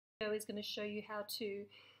video is going to show you how to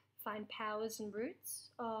find powers and roots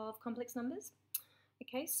of complex numbers.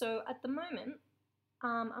 Okay, so at the moment,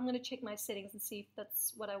 I'm going to check my settings and see if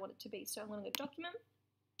that's what I want it to be. So I'm going to go Document,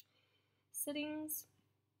 Settings,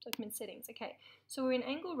 Document Settings. Okay, so we're in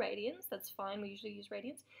angle radians. That's fine. We usually use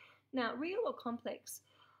radians. Now, real or complex.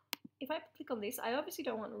 If I click on this, I obviously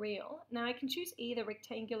don't want real. Now I can choose either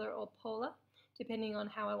rectangular or polar, depending on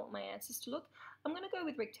how I want my answers to look. I'm going to go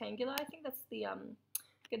with rectangular. I think that's the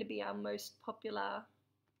going to be our most popular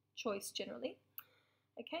choice generally.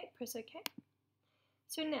 Okay, press OK.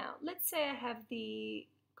 So now, let's say I have the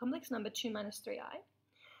complex number 2 minus 3i,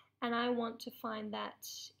 and I want to find that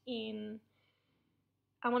I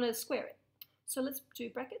want to square it. So let's do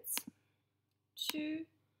brackets, 2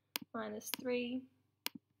 minus 3i,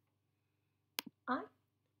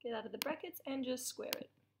 get out of the brackets and just square it.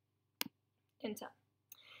 Enter.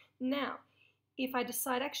 Now, if I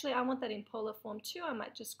decide actually I want that in polar form too, I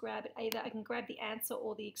might just grab it. Either I can grab the answer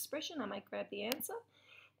or the expression. I might grab the answer,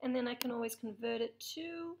 and then I can always convert it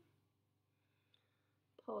to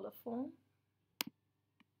polar form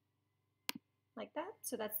like that.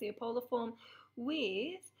 So that's the polar form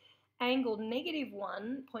with angle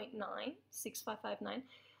 -1.96559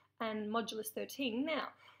 and modulus 13. Now,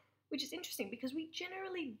 which is interesting because we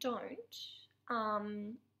generally don't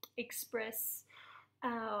express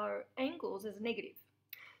our angles as negative.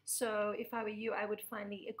 So if I were you, I would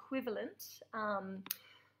find the equivalent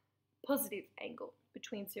positive angle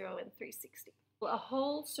between 0 and 360. Well, a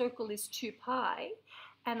whole circle is 2 pi,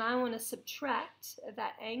 and I want to subtract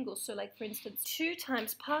that angle. So like for instance, 2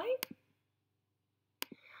 times pi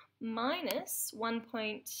minus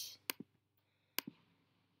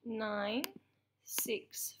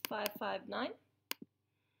 1.96559.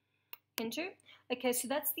 Enter. Okay, so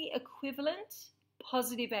that's the equivalent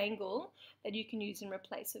positive angle that you can use in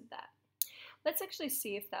replace of that. Let's actually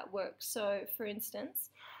see if that works. So for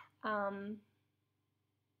instance,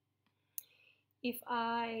 if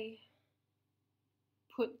I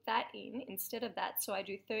put that in instead of that, so I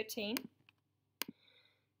do 13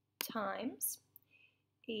 times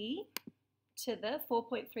e to the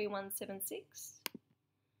 4.3176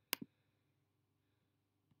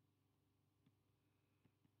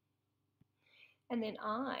 and then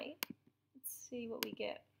I, let's see what we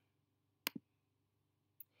get.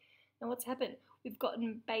 Now what's happened? We've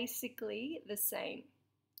gotten basically the same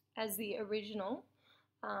as the original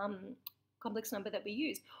complex number that we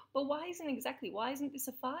used. But why isn't this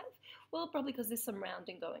a 5? Well, probably because there's some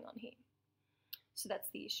rounding going on here. So that's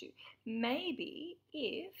the issue. Maybe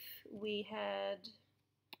if we had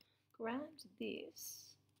grabbed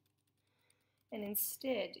this and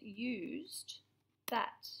instead used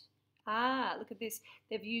that. Look at this.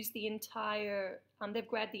 They've used the entire, they've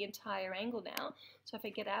grabbed the entire angle now. So if I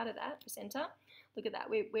get out of that, press enter, look at that.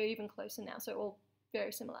 We're even closer now. So all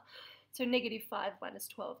very similar. So -5 minus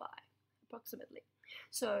 12i, approximately.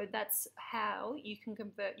 So that's how you can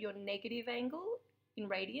convert your negative angle in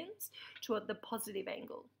radians to the positive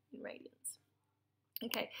angle in radians.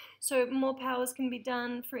 Okay, so more powers can be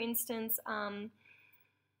done. For instance,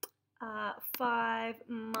 5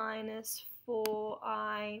 minus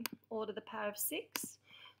 4i all to the power of 6.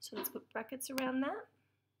 So let's put brackets around that.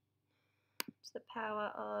 To the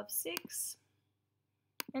power of 6.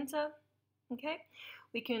 Enter. Okay.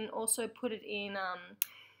 We can also put it in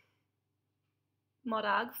mod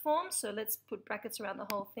arg form. So let's put brackets around the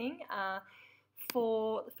whole thing.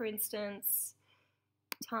 4, for instance,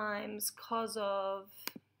 times cos of,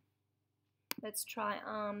 let's try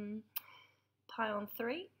pi on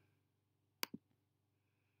 3.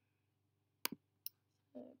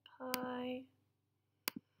 So pi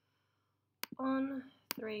on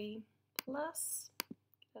 3 plus,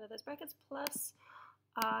 get out of those brackets, plus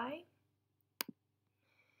I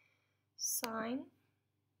sine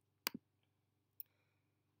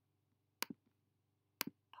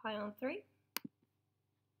pi on 3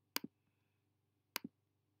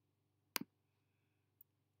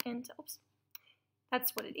 and oops,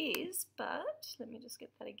 that's what it is, but let me just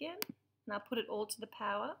get that again and I'll put it all to the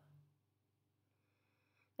power.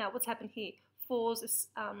 Now what's happened here? 4's is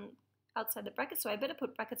outside the bracket, so I better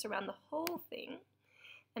put brackets around the whole thing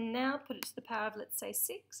and now put it to the power of, let's say,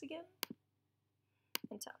 6 again.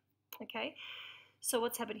 Enter. Okay, so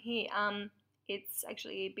what's happened here? It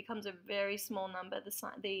becomes a very small number.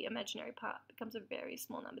 The imaginary part becomes a very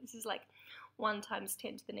small number. This is like 1 times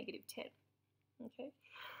 10 to the -10. Okay,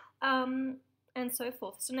 and so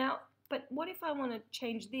forth. So now, but what if I want to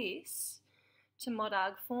change this to mod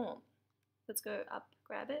arg form? Let's go up,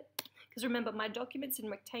 grab it. Because remember, my document's in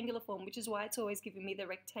rectangular form, which is why it's always giving me the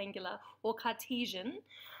rectangular or Cartesian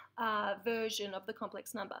version of the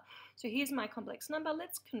complex number. So here's my complex number.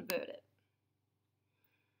 Let's convert it.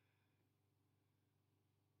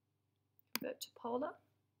 Convert to polar.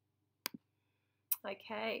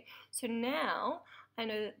 Okay, so now I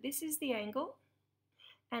know that this is the angle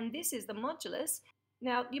and this is the modulus.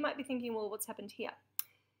 Now you might be thinking, well, what's happened here?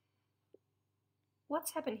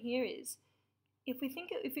 What's happened here is, if we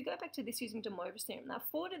go back to this using de Moivre's theorem, now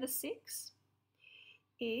 4 to the 6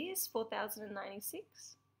 is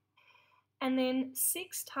 4096, and then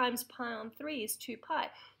 6 times pi on 3 is 2 pi.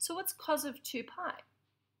 So what's cos of 2 pi?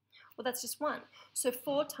 Well, that's just 1. So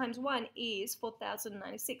 4 times 1 is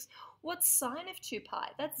 4096. What's sine of 2 pi?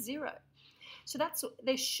 That's 0. So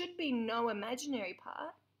there should be no imaginary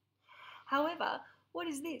part. However, what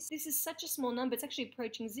is this? This is such a small number, it's actually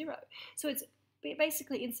approaching 0. So it's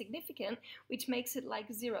basically insignificant, which makes it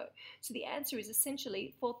like 0. So the answer is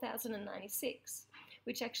essentially 4096,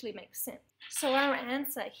 which actually makes sense. So our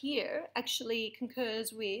answer here actually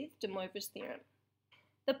concurs with de Moivre's theorem.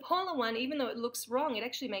 The polar one, even though it looks wrong, it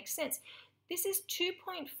actually makes sense. This is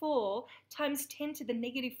 2.4 times 10 to the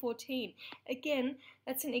negative 14. Again,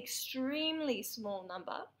 that's an extremely small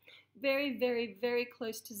number, very, very, very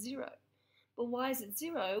close to 0. But why is it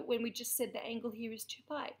 0 when we just said the angle here is 2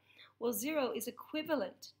 pi? Well, 0 is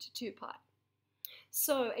equivalent to 2 pi.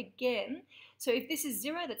 So again, so if this is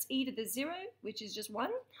 0, that's e to the 0, which is just 1.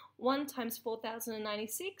 1 times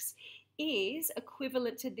 4096 is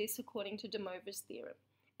equivalent to this according to de Moivre's theorem.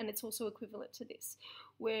 And it's also equivalent to this,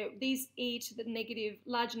 where these e to the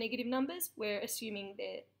large negative numbers, we're assuming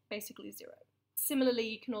they're basically 0. Similarly,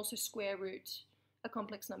 you can also square root a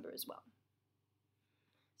complex number as well.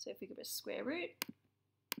 So if we go to square root,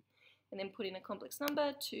 and then put in a complex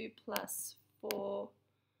number, 2 plus 4i,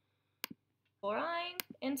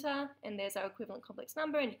 enter, and there's our equivalent complex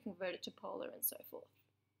number, and you convert it to polar and so forth.